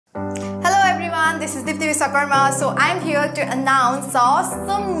this is Dipti Visakarma. So I'm here to announce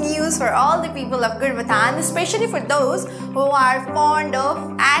awesome news for all the people of Gurvathan, especially for those who are fond of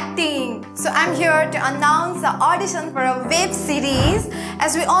acting. So I'm here to announce the audition for a web series.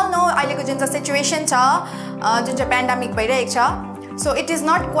 As we all know, ahileको जुन चाहिँ situation छ, जुन चाहिँ pandemic भइरहेको छ, so it is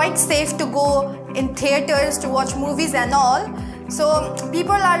not quite safe to go in theaters to watch movies and all. So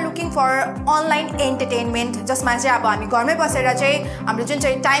people are looking for online entertainment. जसमा चाहिँ अब हामी घरमै बसेर चाहिँ हाम्रो जुन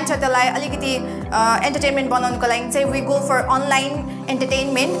चाहिँ टाइम छ त्यसलाई अलिकति एन्टरटेनमेन्ट बनाउनको लागि चाहिँ we go for online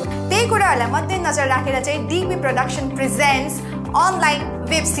entertainment. त्यही कुराहरुलाई मध्यनजर राखेर चाहिँ DB Production presents online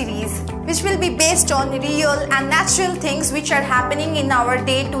web series which will be based on real and natural things which are happening in our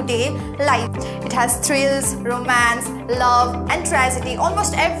day-to-day life. It has thrills, romance, love and tragedy,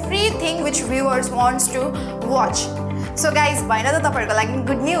 almost everything which viewers wants to watch. So guys, why not the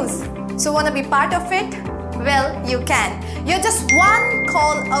good news? So wanna be part of it? Well, you can. You're just one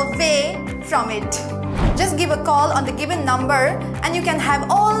call away from it. Just give a call on the given number and you can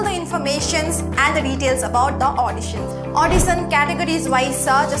have all the informations and the details about the audition. Audition categories wise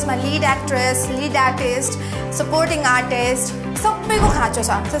just my lead actress, lead artist, supporting artist, सबैको खाँचो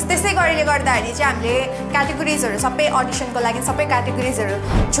छ. So त्यसै गरीले गर्दाखेरि चाहिँ हामीले क्याटेगोरीजहरु सबै अडिसनको लागि सबै क्याटेगोरीजहरु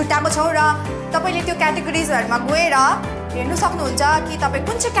छुट्याएको छौं र तपाईले त्यो क्याटेगोरीजहरुमा गएर हेर्न सक्नुहुन्छ कि तपाई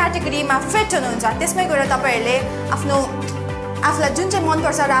कुन चाहिँ क्याटेगोरीमा फिट हुनुहुन्छ. त्यसमै गएर तपाईहरुले आफुलाई जुन चाहिँ मन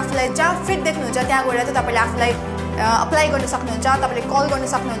पर्छ र आफुलाई जहाँ फिट देख्नुहुन्छ त्यहाँ गएर चाहिँ तपाईले आफुलाई अप्लाई गर्न सक्नुहुन्छ. तपाईले कल गर्न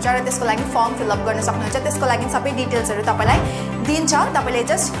सक्नुहुन्छ र त्यसको लागि फर्म फिल अप गर्न सक्नुहुन्छ. त्यसको लागि सबै डिटेल्सहरु तपाईलाई दिन्छ. तपाईले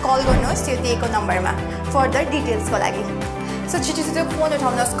जस्ट कल गर्नुहोस् त्यो दिएको नम्बरमा फर्दर डिटेल्सको लागि. सो छिटो फोन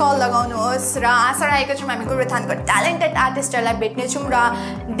उठाउनुहोस्, कल लगाउनुहोस् र आशा राखेको छौं हामी गुरबथानको ट्यालेन्टेड आर्टिस्टहरुलाई भेट्ने छौं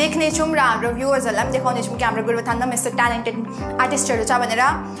र देख्ने छौं र हाम्रो भ्युअर्सहरुलाई पनि देखाउने छौं कि हाम्रो गुरबथानमा यस्तो ट्यालेन्टेड आर्टिस्टहरु छ भनेर.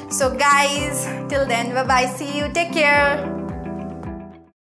 So guys, till then, bye bye, C you, take care.